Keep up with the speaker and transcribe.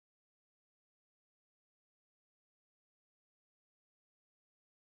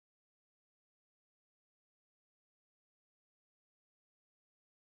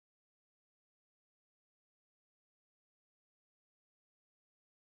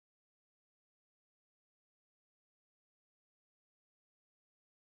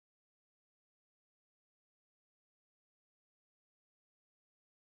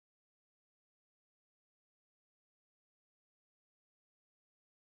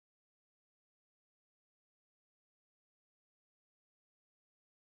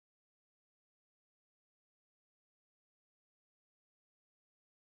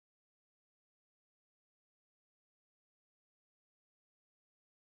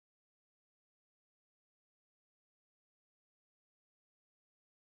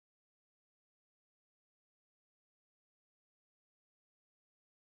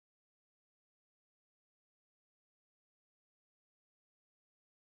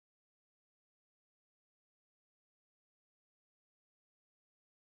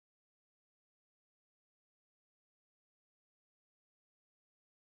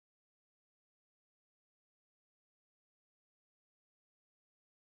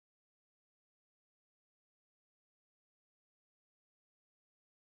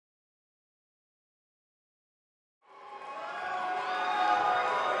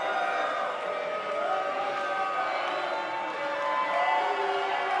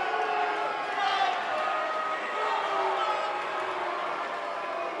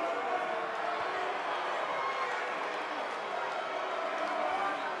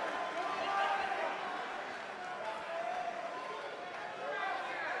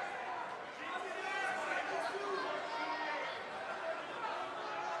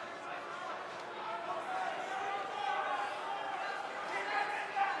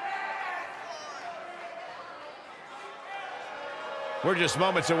We're just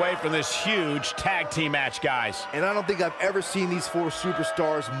moments away from this huge tag team match, guys. And I don't think I've ever seen these four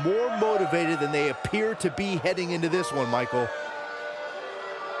superstars more motivated than they appear to be heading into this one, Michael.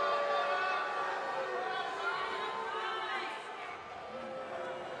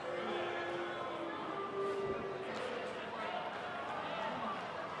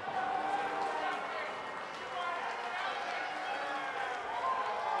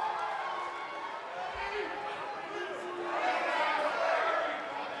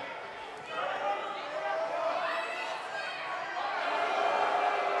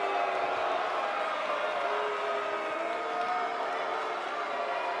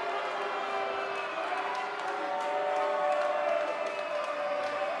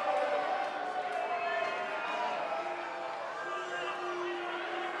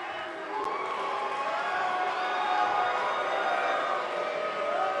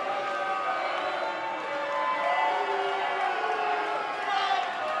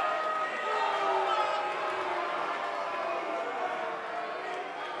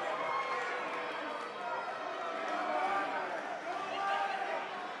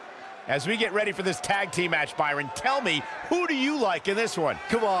 As we get ready for this tag team match, Byron, tell me, who do you like in this one?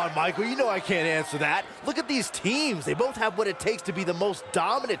 Come on, Michael, you know I can't answer that. Look at these teams. They both have what it takes to be the most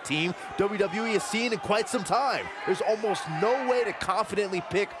dominant team WWE has seen in quite some time. There's almost no way to confidently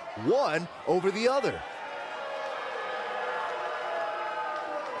pick one over the other.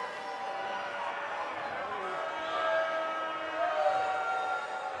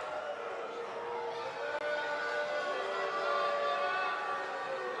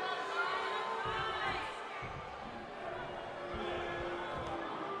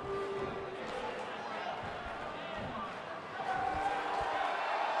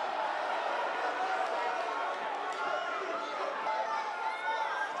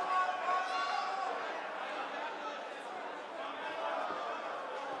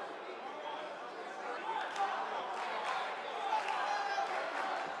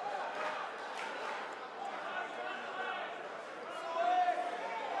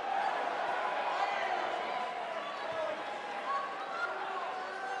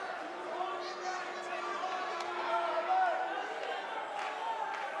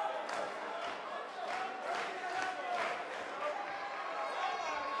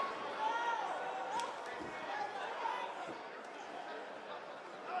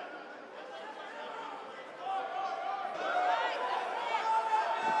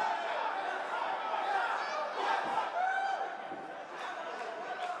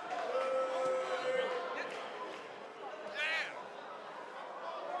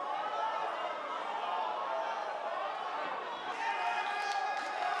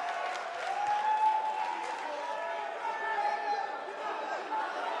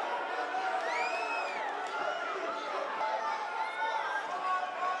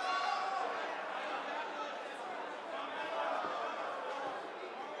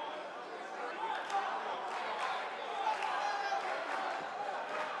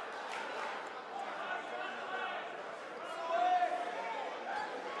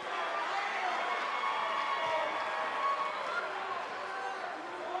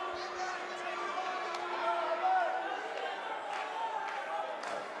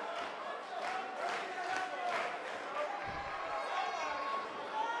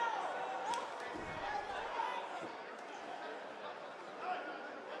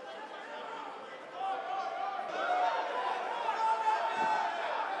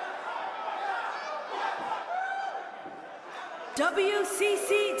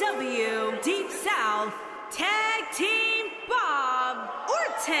 WCCW Deep South Tag Team Bob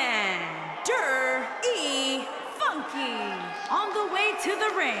Orton, Dory, Funky, on the way to the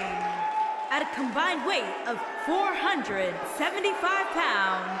ring. At a combined weight of 475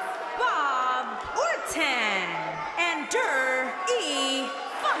 pounds, Bob Orton and Dory,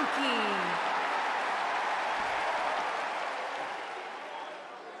 Funky.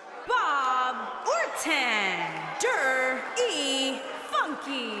 Bob Orton, Dory,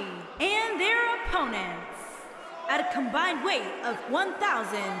 Funky, and their opponents, at a combined weight of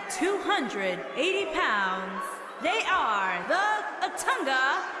 1,280 pounds, they are the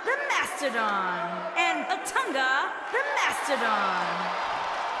Otunga the Mastodon and Otunga the Mastodon.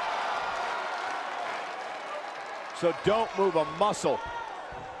 So don't move a muscle.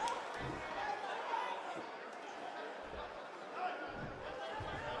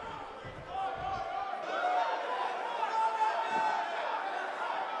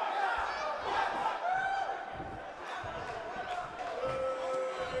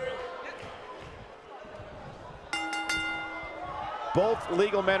 Both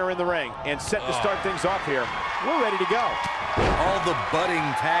legal men are in the ring and set to start things off here. We're ready to go. All the budding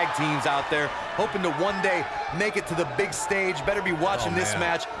tag teams out there hoping to one day make it to the big stage better be watching this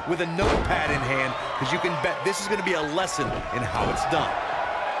match with a notepad in hand, because you can bet this is going to be a lesson in how it's done.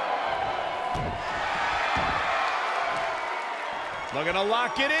 Looking to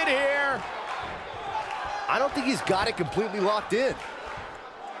lock it in here. I don't think he's got it completely locked in.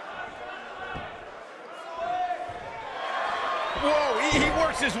 Whoa, he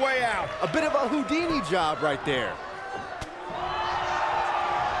works his way out. A bit of a Houdini job right there.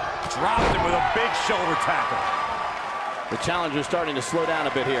 Dropped him with a big shoulder tackle. The challenger's starting to slow down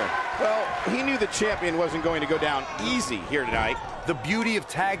a bit here. Well, he knew the champion wasn't going to go down easy here tonight. The beauty of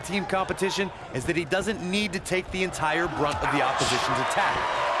tag team competition is that he doesn't need to take the entire brunt of the opposition's attack,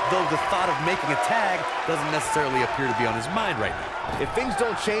 though the thought of making a tag doesn't necessarily appear to be on his mind right now. If things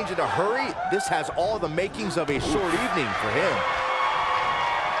don't change in a hurry, this has all the makings of a short evening for him.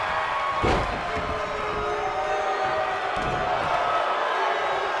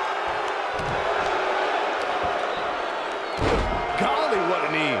 Golly, what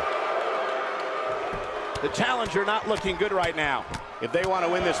a knee. The challenger not looking good right now. If they want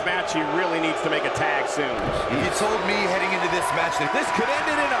to win this match, he really needs to make a tag soon. If you told me heading into this match that This could end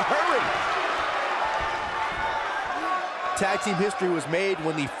it in a hurry. Tag team history was made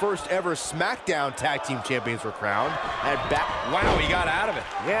when the first ever SmackDown Tag Team Champions were crowned. Wow, he got out of it.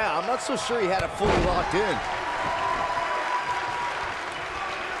 Yeah, I'm not so sure he had it fully locked in.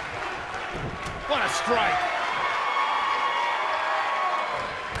 What a strike.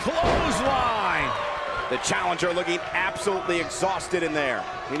 Clothesline. The challenger looking absolutely exhausted in there.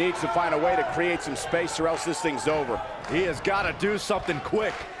 He needs to find a way to create some space or else this thing's over. He has got to do something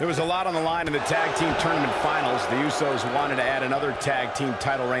quick. There was a lot on the line in the tag team tournament finals. The Usos wanted to add another tag team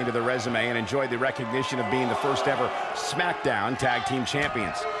title reign to their resume and enjoyed the recognition of being the first ever SmackDown Tag Team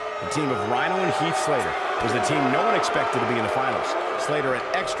Champions. The team of Rhino and Heath Slater was the team no one expected to be in the finals. Slater had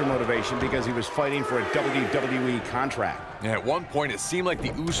extra motivation because he was fighting for a WWE contract. And at one point, it seemed like the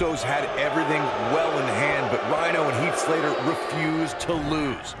Usos had everything well in hand, but Rhino and Heath Slater refused to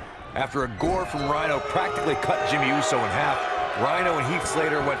lose. After a gore from Rhino practically cut Jimmy Uso in half, Rhino and Heath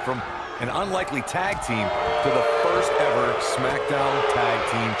Slater went from an unlikely tag team to the first ever SmackDown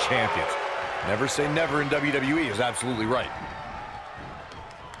Tag Team Champions. Never say never in WWE is absolutely right.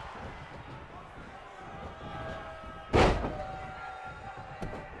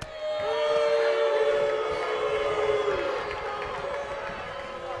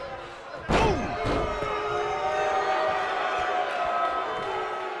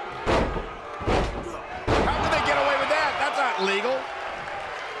 Legal.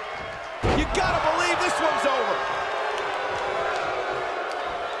 You gotta believe this one's over.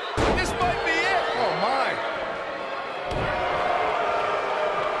 This might be it. Oh my.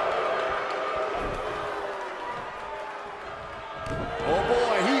 Oh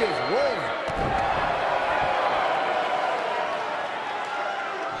boy, he is rolling.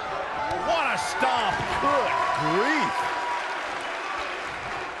 What a stomp. Good grief.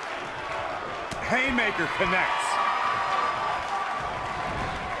 Haymaker connects.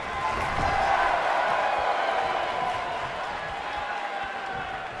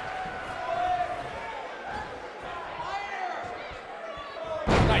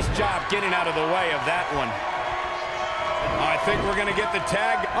 Nice job getting out of the way of that one. I think we're going to get the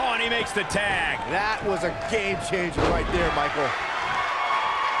tag. Oh, and he makes the tag. That was a game changer right there, Michael.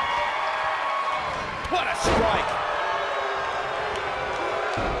 What a strike.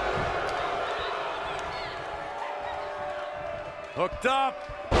 Hooked up.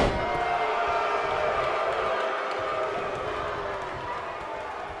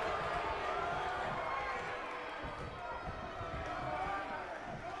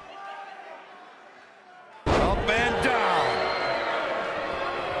 Up and down.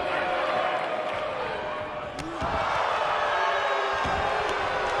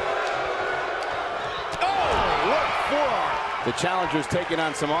 Oh, what a forearm. The challenger's taking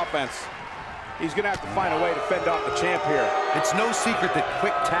on some offense. He's going to have to find a way to fend off the champ here. It's no secret that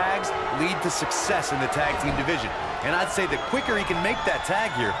quick tags lead to success in the tag team division. And I'd say the quicker he can make that tag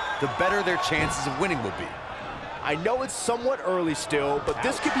here, the better their chances of winning will be. I know it's somewhat early still, but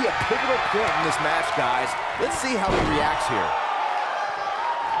this could be a pivotal point in this match, guys. Let's see how he reacts here.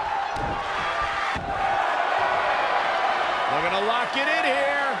 They're going to lock it in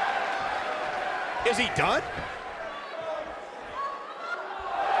here. Is he done?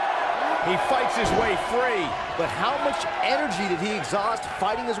 He fights his way free. But how much energy did he exhaust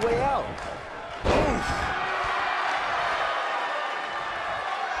fighting his way out? Oof.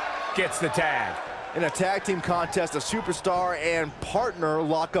 Gets the tag. In a tag team contest, a superstar and partner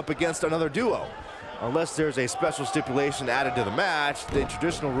lock up against another duo. Unless there's a special stipulation added to the match, the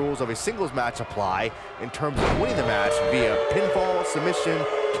traditional rules of a singles match apply in terms of winning the match via pinfall, submission,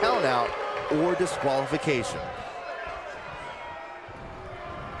 countout, or disqualification.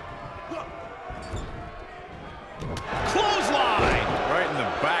 Clothesline! Right in the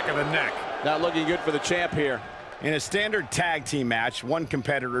back of the neck. Not looking good for the champ here. In a standard tag team match, one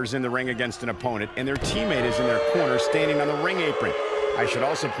competitor is in the ring against an opponent, and their teammate is in their corner standing on the ring apron. I should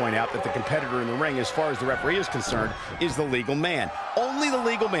also point out that the competitor in the ring, as far as the referee is concerned, is the legal man. Only the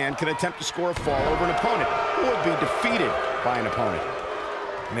legal man can attempt to score a fall over an opponent or be defeated by an opponent.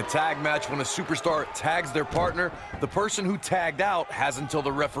 In a tag match, when a superstar tags their partner, the person who tagged out has until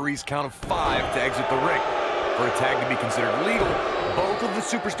the referee's count of 5 to exit the ring. For a tag to be considered legal, both of the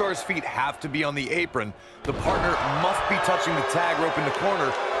superstars' feet have to be on the apron. The partner must be touching the tag rope in the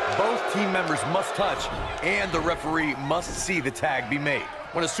corner. Both team members must touch, and the referee must see the tag be made.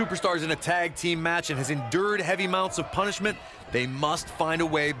 When a superstar is in a tag team match and has endured heavy amounts of punishment, they must find a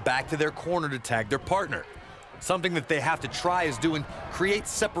way back to their corner to tag their partner. Something that they have to try is doing create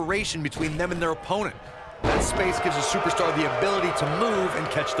separation between them and their opponent. That space gives a superstar the ability to move and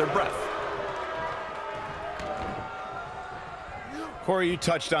catch their breath. Corey, you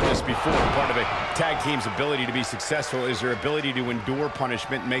touched on this before. Part of a tag team's ability to be successful is their ability to endure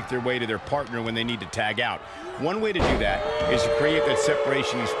punishment and make their way to their partner when they need to tag out. One way to do that is to create that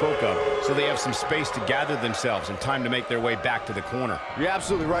separation you spoke of, so they have some space to gather themselves and time to make their way back to the corner. You're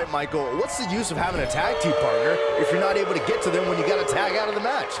absolutely right, Michael. What's the use of having a tag team partner if you're not able to get to them when you got to tag out of the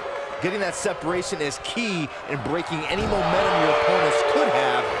match? Getting that separation is key in breaking any momentum your opponents could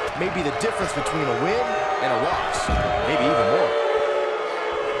have, may be the difference between a win and a loss, maybe even more.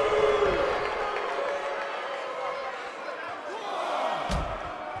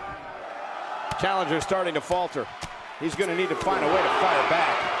 Challenger starting to falter. He's going to need to find a way to fire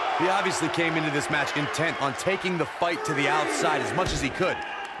back. He obviously came into this match intent on taking the fight to the outside as much as he could,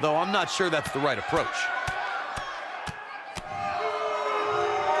 though I'm not sure that's the right approach.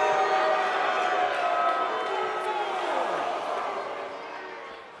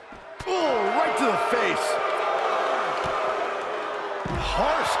 Oh, right to the face.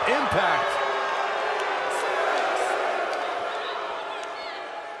 Harsh impact.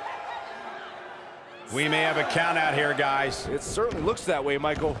 We may have a count out here, guys. It certainly looks that way,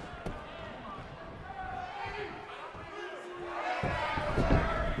 Michael.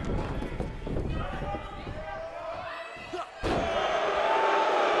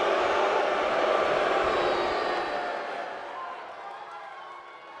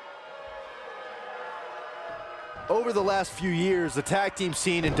 Over the last few years, the tag team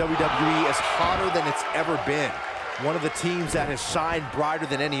scene in WWE is hotter than it's ever been. One of the teams that has shined brighter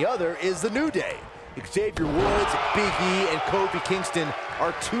than any other is the New Day. Xavier Woods, Big E, and Kofi Kingston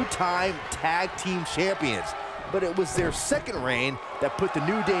are two-time tag team champions. But it was their second reign that put the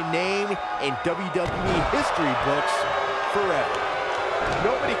New Day name in WWE history books forever.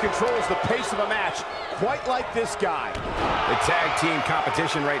 Nobody controls the pace of a match quite like this guy. The tag team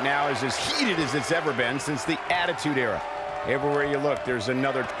competition right now is as heated as it's ever been since the Attitude Era. Everywhere you look, there's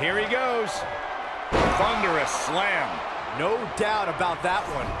another. Here he goes. Thunderous slam. No doubt about that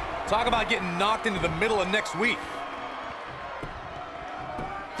one. Talk about getting knocked into the middle of next week.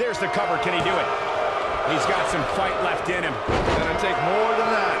 There's the cover. Can he do it? He's got some fight left in him. Gonna take more than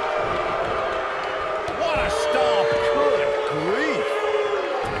that. What a stomp. Good grief.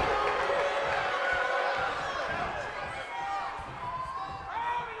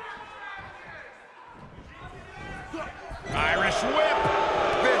 Irish whip.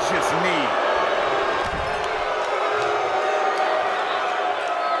 Vicious knee.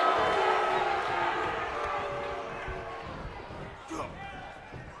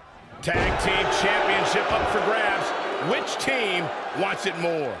 Tag team championship up for grabs. Which team wants it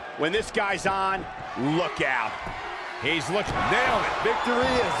more? When this guy's on, look out. He's looking. Nailed it. Victory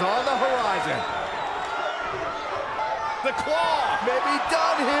is on the horizon. The claw. Maybe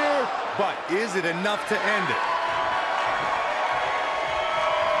done here. But is it enough to end it?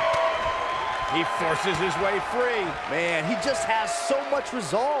 He forces his way free. Man, he just has so much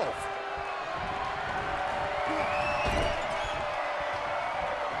resolve.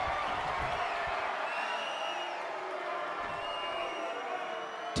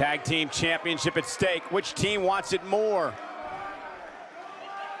 Tag team championship at stake. Which team wants it more?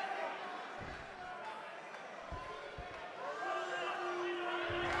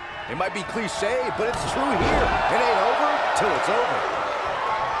 It might be cliche, but it's true here. It ain't over till it's over.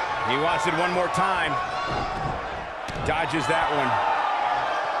 He wants it one more time. Dodges that one.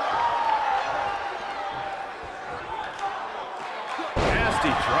 Nasty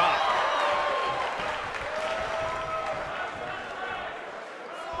drop.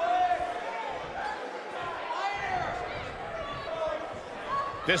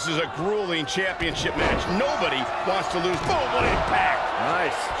 This is a grueling championship match. Nobody wants to lose. Boom, what impact.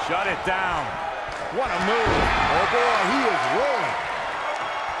 Nice. Shut it down. What a move. Oh, boy, he is rolling.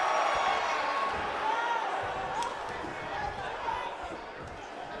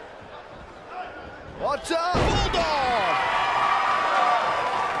 Watch out. Bulldog.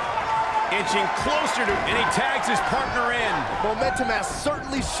 Inching closer to, and he tags his partner in. Momentum has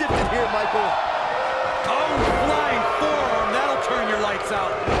certainly shifted here, Michael. Oh, flying forearm. That'll turn your lights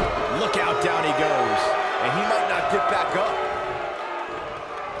out. Look out, down he goes. And he might not get back up.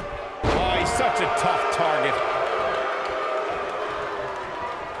 Oh, he's such a tough target.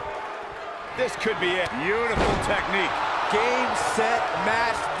 This could be it. Beautiful technique. Game, set,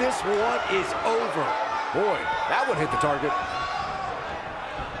 match. This one is over. Boy, that one hit the target.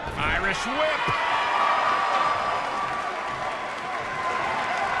 Irish whip.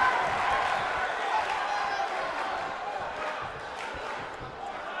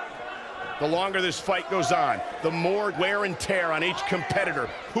 The longer this fight goes on, the more wear and tear on each competitor.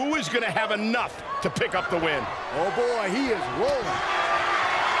 Who is going to have enough to pick up the win? Oh, boy, he is rolling.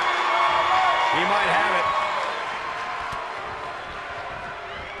 He might have it.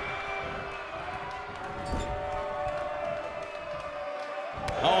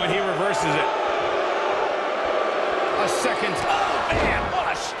 Oh, and he reverses it. A second. Oh, man, what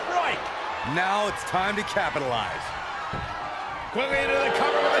a strike. Now it's time to capitalize. Quickly into the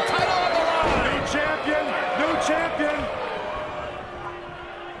cover with the title on the line. New champion, new champion.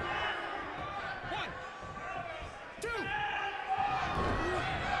 1, 2.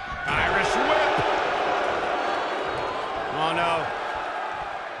 Irish whip. Oh, no.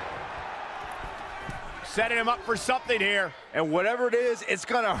 Setting him up for something here. And whatever it is, it's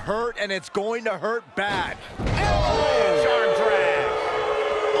going to hurt, and it's going to hurt bad. Oh! Arm drag.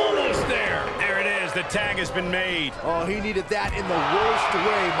 Almost there. There it is. The tag has been made. Oh, he needed that in the worst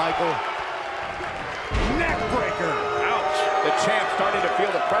way, Michael. Neck breaker. Ouch. The champ starting to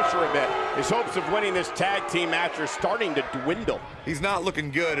feel the pressure a bit. His hopes of winning this tag team match are starting to dwindle. He's not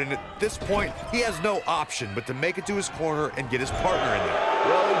looking good, and at this point, he has no option but to make it to his corner and get his partner in there.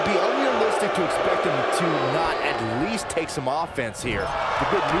 Well, it would be unrealistic to expect him to not at least take some offense here. The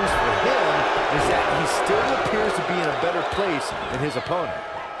good news for him is that he still appears to be in a better place than his opponent.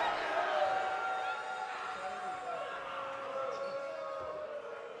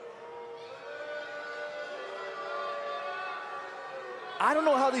 I don't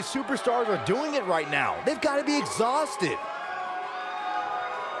know how these superstars are doing it right now. They've got to be exhausted.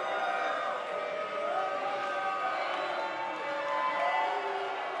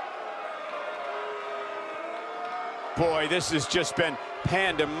 Boy, this has just been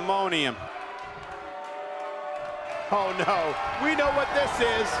pandemonium. Oh no, we know what this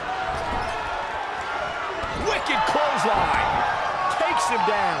is. Wicked clothesline. Takes him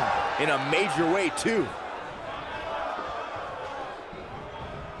down in a major way, too.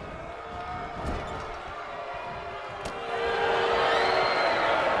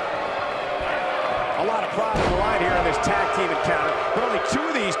 A lot of pride on the line here in this tag team encounter, but only 2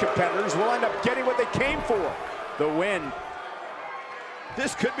 of these competitors will end up getting what they came for, the win.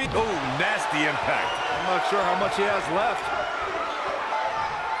 This could be... Oh, nasty impact. I'm not sure how much he has left.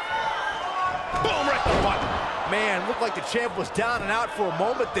 Boom, right the button. Man, looked like the champ was down and out for a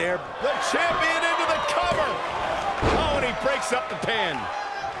moment there. The champion into the cover. Oh, and he breaks up the pin.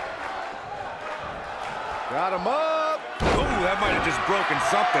 Got him up. Oh, that might have just broken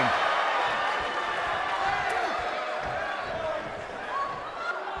something.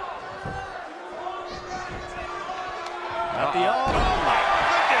 At the arm. Oh, my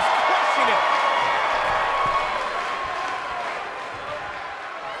goodness, crushing it.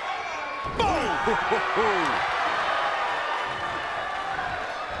 Boom.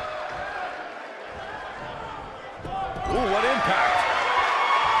 Ooh, what impact.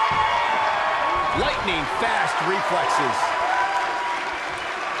 Lightning fast reflexes.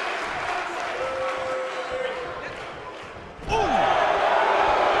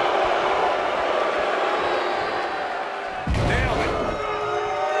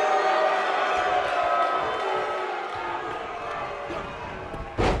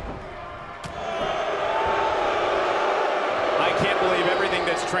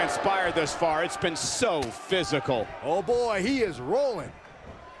 Transpired thus far. It's been so physical. Oh boy, he is rolling.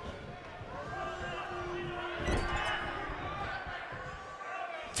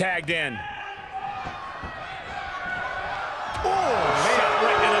 Tagged in. Oh, man,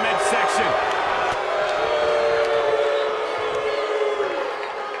 right in the midsection.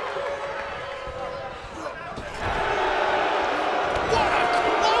 What a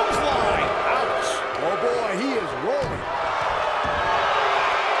clothesline! Ouch. Oh boy, he is rolling.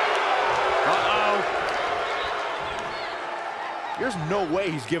 no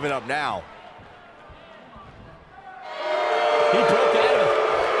way he's giving up now. He broke out of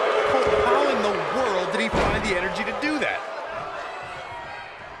it. How in the world did he find the energy to do that?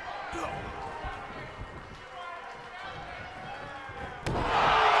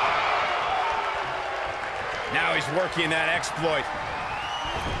 Now he's working that exploit.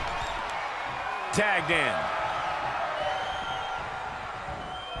 Tagged in.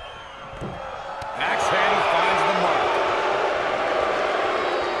 Axe handle finds the mark.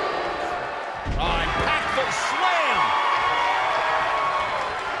 Oh, impactful slam.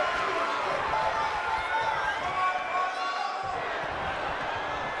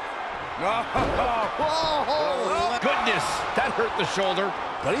 Oh, Goodness, that hurt the shoulder.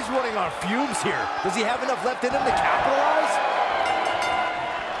 but he's running on fumes here. Does he have enough left in him to capitalize?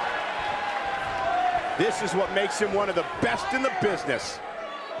 This is what makes him one of the best in the business.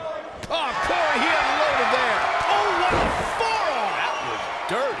 Oh, Corey, he unloaded there. Oh, what a forearm! That was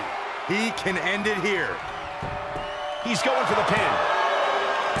dirty. He can end it here. He's going for the pin.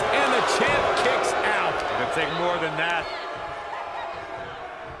 And the champ kicks out. It'll take more than that.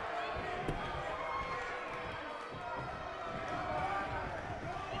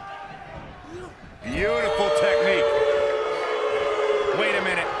 Beautiful technique. Wait a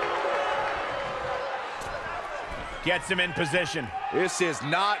minute. Gets him in position. This is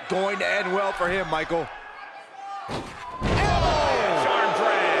not going to end well for him, Michael. Arm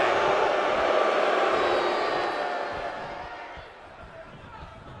drag.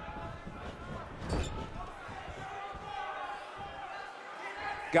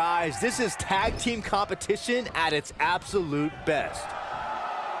 Guys, this is tag team competition at its absolute best.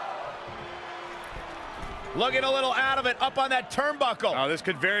 Looking a little out of it, up on that turnbuckle. Oh, this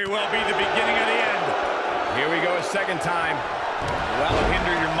could very well be the beginning of the end. Here we go a second time. That'll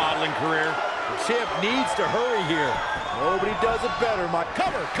hinder your modeling career. The champ needs to hurry here. Nobody does it better, Mike.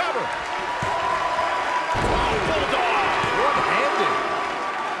 Cover, cover. Bulldog. One-handed.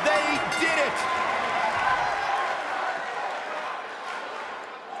 They did it.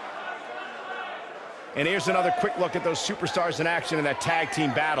 And here's another quick look at those superstars in action in that tag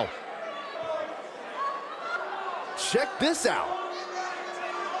team battle. Check this out.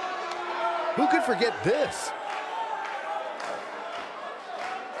 Who could forget this?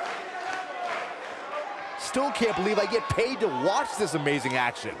 Still can't believe I get paid to watch this amazing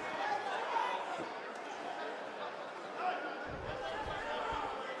action.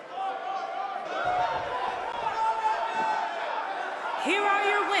 Here are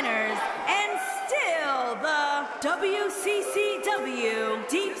your winners, and still the WCCW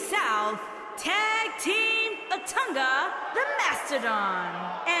Deep South Tag Team Atunga the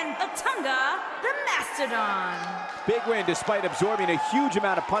Mastodon and Atunga the Mastodon. Big win despite absorbing a huge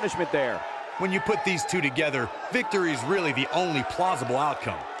amount of punishment there. When you put these two together, victory is really the only plausible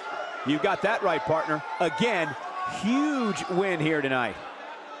outcome. You got that right, partner. Again, huge win here tonight.